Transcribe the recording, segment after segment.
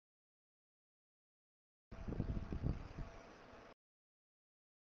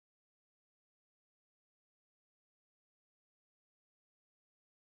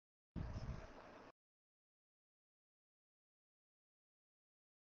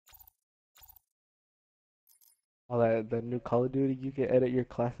All that the new Call of Duty, you can edit your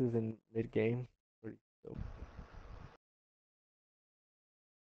classes in mid game. Pretty dope.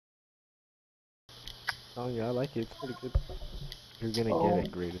 Oh yeah, I like it. It's pretty good. You're gonna get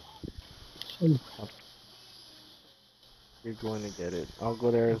it graded. You're going to get it. I'll go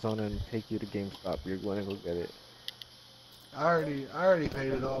to Arizona and take you to GameStop. You're going to go get it. I already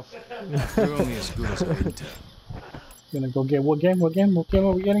paid it off. You're only as good as your intel. Gonna go get what game? What game? What game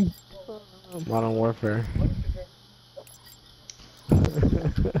are we getting? Modern Warfare.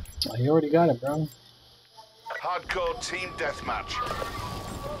 Oh, you already got it, bro. Hardcore team deathmatch.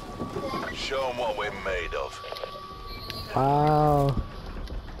 Show them what we're made of. Wow.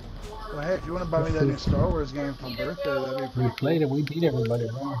 Well, hey, if you want to buy me that new Star Wars game for my birthday, that'd be We pretty played it. We beat everybody,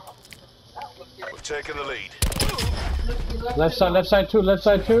 bro. We've taken the lead. Left side two, left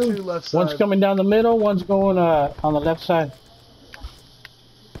side two. Two left side. One's coming down the middle, one's going on the left side.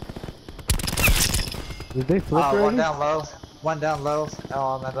 Did they flip already? One down low. One down low.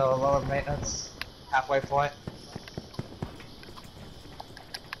 At the lower maintenance. Halfway point.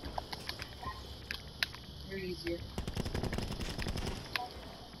 You're easier.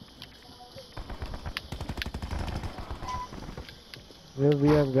 Where we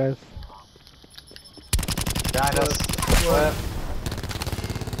have guys? Behind us. Flip.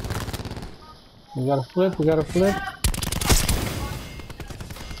 We got a flip, we got a flip.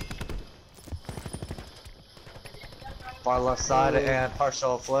 Far left side and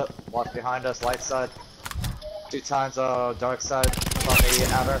partial flip. Walk behind us, light side. 2 times dark side on the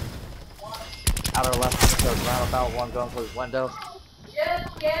outer left. Goes roundabout, one going for his window.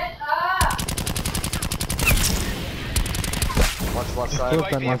 Just get up! Watch left side.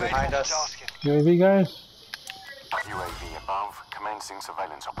 UAV Behind us. UAV guys. UAV above, commencing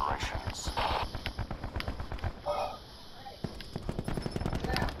surveillance operations.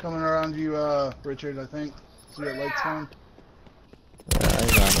 coming around you, Richard. I think. See your lights on. Yeah, I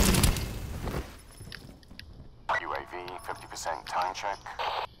got him. UAV 50% time check.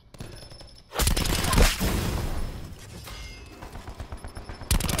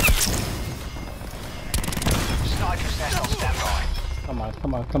 Come on,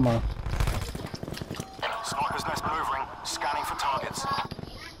 come on, come on. Sniper's nest maneuvering, scanning for targets.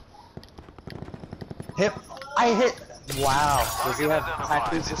 Hit. I hit. Wow. Does he have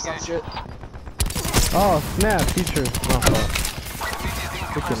tattoos or some shit? Oh snap! Feature.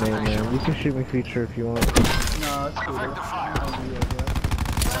 Pick your name, man. You can shoot me feature if you want. No, it's cool.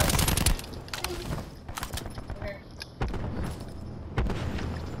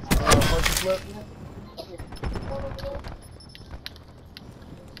 Flip.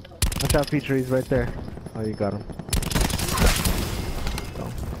 Watch out, feature. He's right there. Oh, you got him.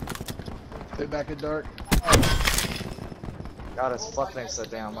 Stay back at dark. God, his fuck thing so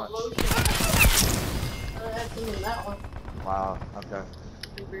damn much. Wow, okay.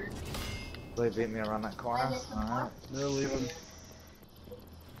 They beat me around that corner. Alright. They're leaving.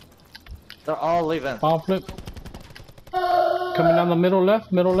 They're all leaving. Bomb flip. Coming down the middle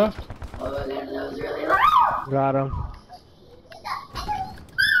left, middle left. Got him.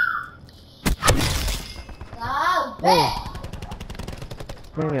 Oh.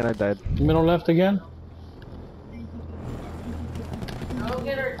 Dang it, I died. Middle left again. Don't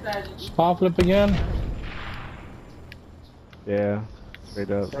get her excited. Bomb flip again. Yeah.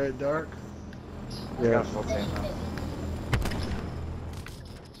 Straight up. Right at dark. I got a full team now.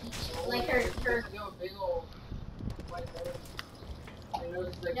 Like her big old white hair.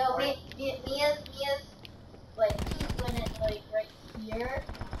 No, Mia's like she's when it's like right here.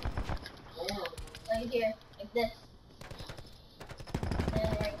 Like here, like this.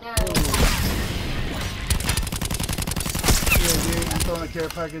 And right now. Yeah, I'm throwing a care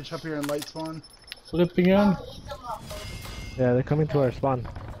package up here in light spawn. Flip again. Yeah, they're coming to our spawn.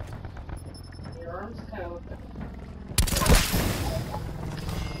 Your arms count.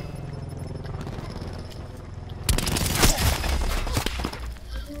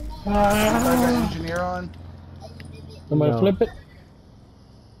 I got engineer on. Somebody No. flip it.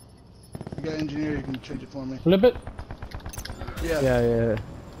 You got engineer, you can change it for me. Flip it. Yeah. Yeah.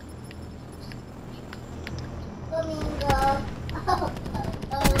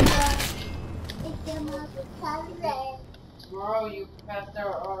 Bro, you passed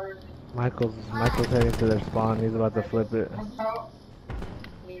out already. Michael's heading to their spawn. He's about to flip it.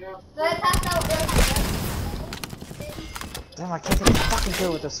 Damn, I can't get fucking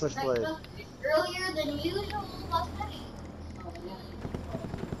good with the switchblade. Earlier than usual last night.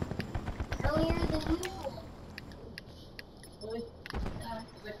 Earlier than usual. Like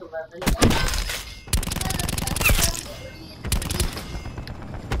 11.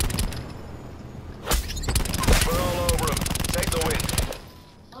 We're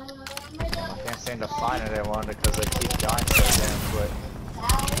find anyone because they keep dying so damn quick.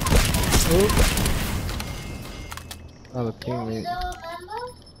 Oop. Oh, the teammate.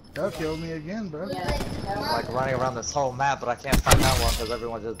 That killed me again, bro. I'm like running around this whole map, but I can't find that one because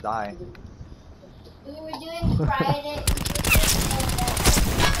everyone's just dying. We were doing Friday.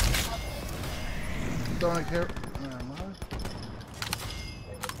 Don't care.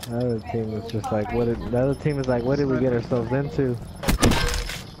 The other team is just like, what did, the other team is like, what did we get ourselves into?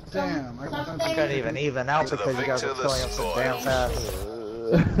 Damn, I couldn't even out because you guys were killing him so damn fast.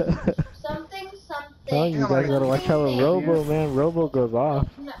 Something. Telling you guys gotta watch out with Robo, man. Robo goes off.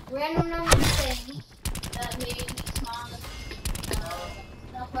 Random number things that made me small.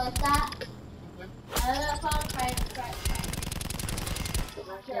 Stuff like that. That's on Friday.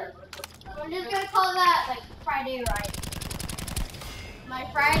 I'm just gonna call that like Friday right. My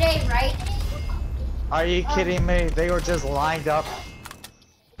Friday right. Are you kidding me? They were just lined up